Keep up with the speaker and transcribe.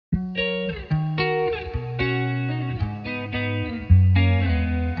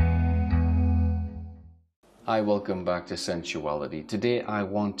Hi, welcome back to Scentuality. Today I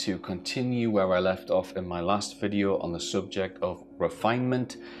want to continue where I left off in my last video on the subject of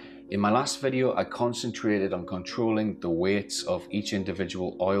refinement. In my last video, I concentrated on controlling the weights of each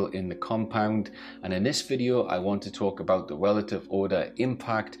individual oil in the compound, and in this video I want to talk about the relative odor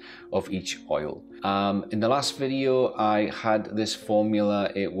impact of each oil. In the last video I had this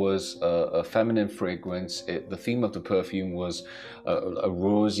formula. It was a feminine fragrance. The theme of the perfume was a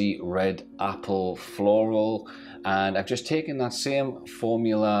rosy red apple floral, and I've just taken that same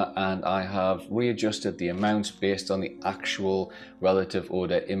formula and I have readjusted the amounts based on the actual relative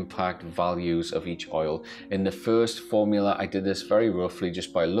odor impact values of each oil. In the first formula I did this very roughly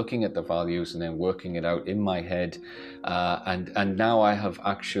just by looking at the values and then working it out in my head, and now I have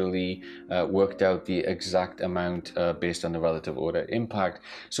actually worked out the exact amount based on the relative odor impact.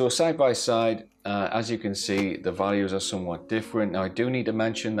 So side by side, as you can see, the values are somewhat different. Now I do need to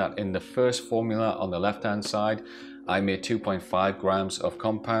mention that in the first formula on the left hand side I made 2.5 grams of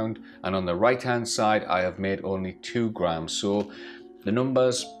compound, and on the right hand side I have made only 2 grams. So the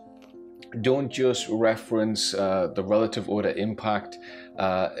numbers don't just reference the relative odor impact,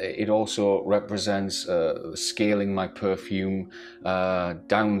 it also represents scaling my perfume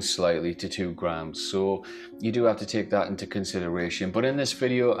down slightly to 2 grams. So you do have to take that into consideration. But in this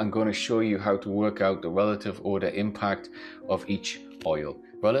video I'm going to show you how to work out the relative odor impact of each oil.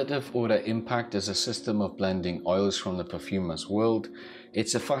 Relative odor impact is a system of blending oils from the perfumer's world.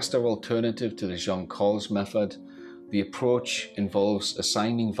 It's a faster alternative to the Jean Paul's method. The approach involves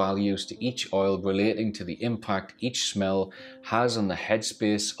assigning values to each oil relating to the impact each smell has on the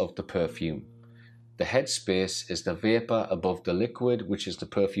headspace of the perfume. The headspace is the vapor above the liquid, which is the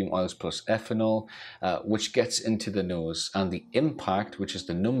perfume oils plus ethanol, which gets into the nose, and the impact, which is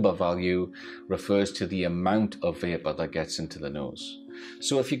the number value, refers to the amount of vapor that gets into the nose.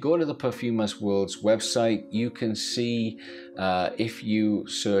 So if you go to the Perfumer's World's website, you can see, if you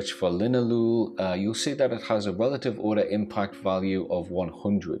search for linalool, you'll see that it has a relative odor impact value of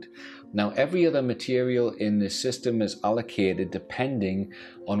 100. Now every other material in this system is allocated depending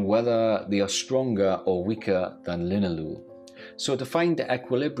on whether they are stronger or weaker than linalool. So to find the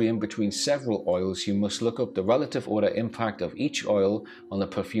equilibrium between several oils, you must look up the relative odor impact of each oil on the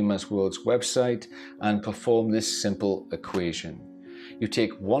Perfumer's World's website and perform this simple equation. You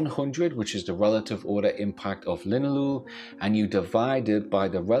take 100, which is the relative odor impact of linalool, and you divide it by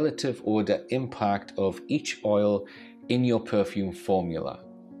the relative odor impact of each oil in your perfume formula.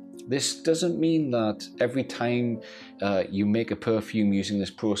 This doesn't mean that every time you make a perfume using this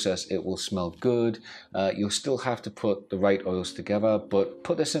process it will smell good. You'll still have to put the right oils together, but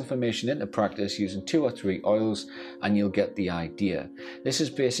put this information into practice using 2 or 3 oils and you'll get the idea. This is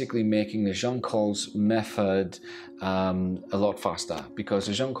basically making the Jean Paul's method a lot faster, because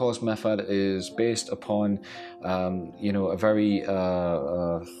the Jean Paul's method is based upon a very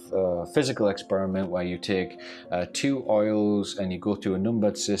physical experiment where you take 2 oils and you go through a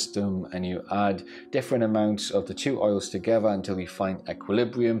numbered system and you add different amounts of the 2 oils together until you find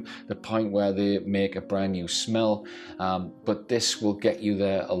equilibrium, the point where they make a brand new smell. But this will get you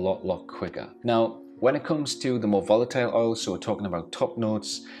there a lot quicker. Now when it comes to the more volatile oils, so we're talking about top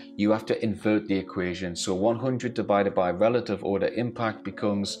notes, you have to invert the equation. So 100 divided by relative odor impact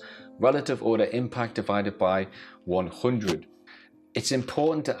becomes relative odor impact divided by 100. It's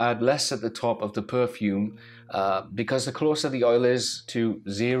important to add less at the top of the perfume because the closer the oil is to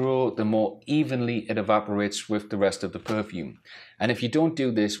 0, the more evenly it evaporates with the rest of the perfume. And if you don't do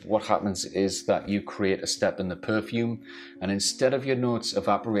this, what happens is that you create a step in the perfume, and instead of your notes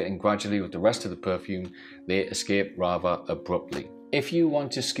evaporating gradually with the rest of the perfume, they escape rather abruptly. If you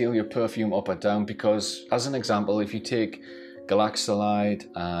want to scale your perfume up or down, because as an example, if you take galaxolide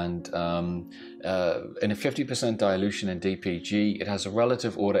and in a 50% dilution in DPG, it has a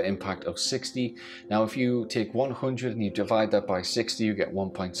relative odor impact of 60. Now if you take 100 and you divide that by 60, you get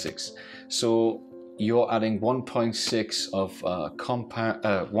 1.6. So you're adding 1.6 of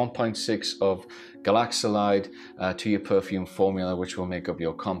 1.6 of galaxolide to your perfume formula, which will make up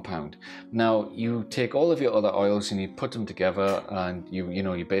your compound. Now you take all of your other oils and you put them together, and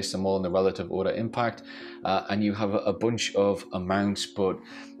you base them all on the relative odor impact, and you have a bunch of amounts, but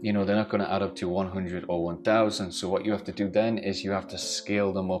they're not going to add up to 100 or 1000. So what you have to do then is you have to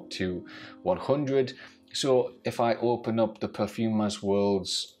scale them up to 100. So if I open up the Perfumer's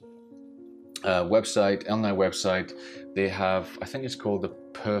World's website, on their website they have, I think it's called the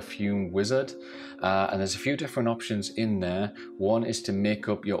Perfume Wizard, and there's a few different options in there. One is to make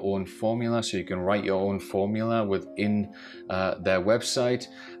up your own formula, so you can write your own formula within their website,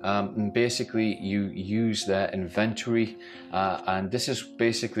 and basically you use their inventory, and this is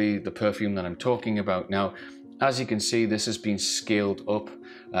basically the perfume that I'm talking about. Now As you can see, this has been scaled up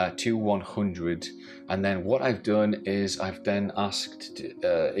to 100, and then what I've done is I've then asked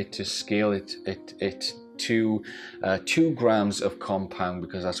it to scale it to 2 grams of compound,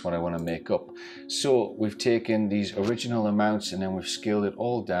 because that's what I want to make up. So we've taken these original amounts and then we've scaled it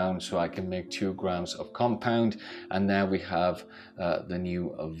all down so I can make 2 grams of compound, and there we have the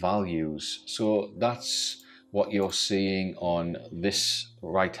new values. So that's what you're seeing on this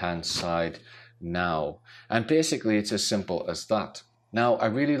right hand side now, and basically it's as simple as that. Now, I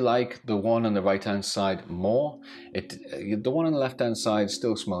really like the one on the right hand side more. The one on the left hand side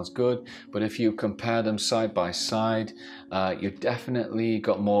still smells good, but if you compare them side by side, you definitely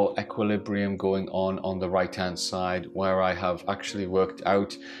got more equilibrium going on the right hand side, where I have actually worked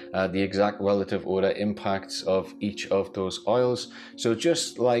out the exact relative odor impacts of each of those oils. So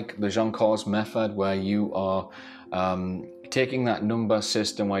just like the Jean-Carl's method, where you are taking that number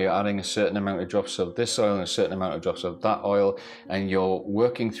system where you're adding a certain amount of drops of this oil and a certain amount of drops of that oil, and you're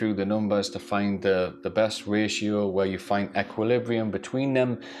working through the numbers to find the best ratio where you find equilibrium between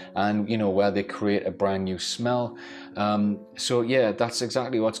them, and you know, where they create a brand new smell. So yeah, that's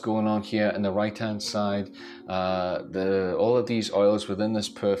exactly what's going on here on the right hand side. All of these oils within this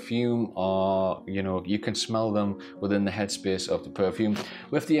perfume are, you know, you can smell them within the headspace of the perfume,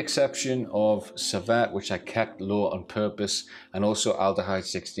 with the exception of Civet, which I kept low on purpose, and also aldehyde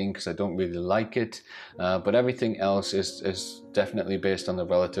 16 because I don't really like it, but everything else is definitely based on the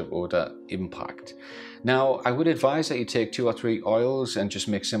relative odor impact. Now, I would advise that you take 2 or 3 oils and just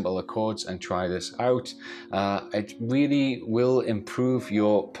make simple accords and try this out. It really will improve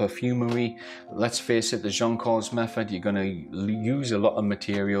your perfumery. Let's face it, the Jean-Carl's method, you're going to use a lot of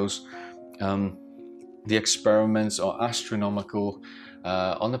materials. The experiments are astronomical.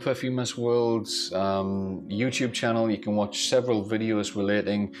 On the Perfumers World's YouTube channel, you can watch several videos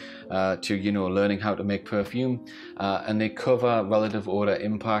relating to, you know, learning how to make perfume, and they cover relative odor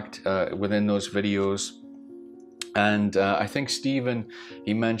impact within those videos. And I think Stephen,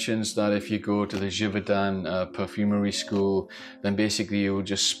 he mentions that if you go to the Givaudan perfumery school, then basically you will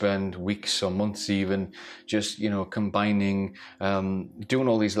just spend weeks or months even just, you know, combining, doing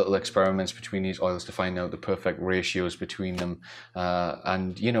all these little experiments between these oils to find out the perfect ratios between them.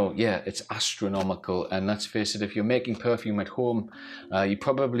 And, you know, yeah, it's astronomical. And let's face it, if you're making perfume at home, you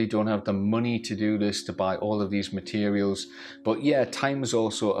probably don't have the money to do this, to buy all of these materials. But yeah, time is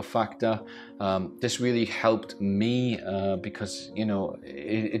also a factor. This really helped me because, you know,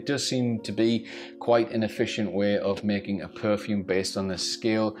 it does seem to be quite an efficient way of making a perfume based on this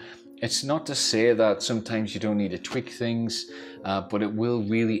scale. It's not to say that sometimes you don't need to tweak things, but it will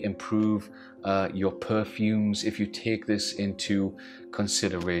really improve your perfumes if you take this into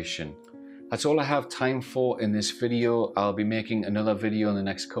consideration. That's all I have time for in this video. I'll be making another video in the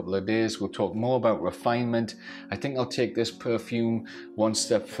next couple of days. We'll talk more about refinement. I think I'll take this perfume one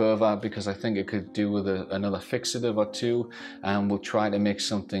step further because I think it could do with another fixative or two, and we'll try to make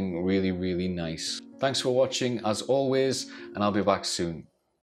something really, really nice. Thanks for watching as always, and I'll be back soon.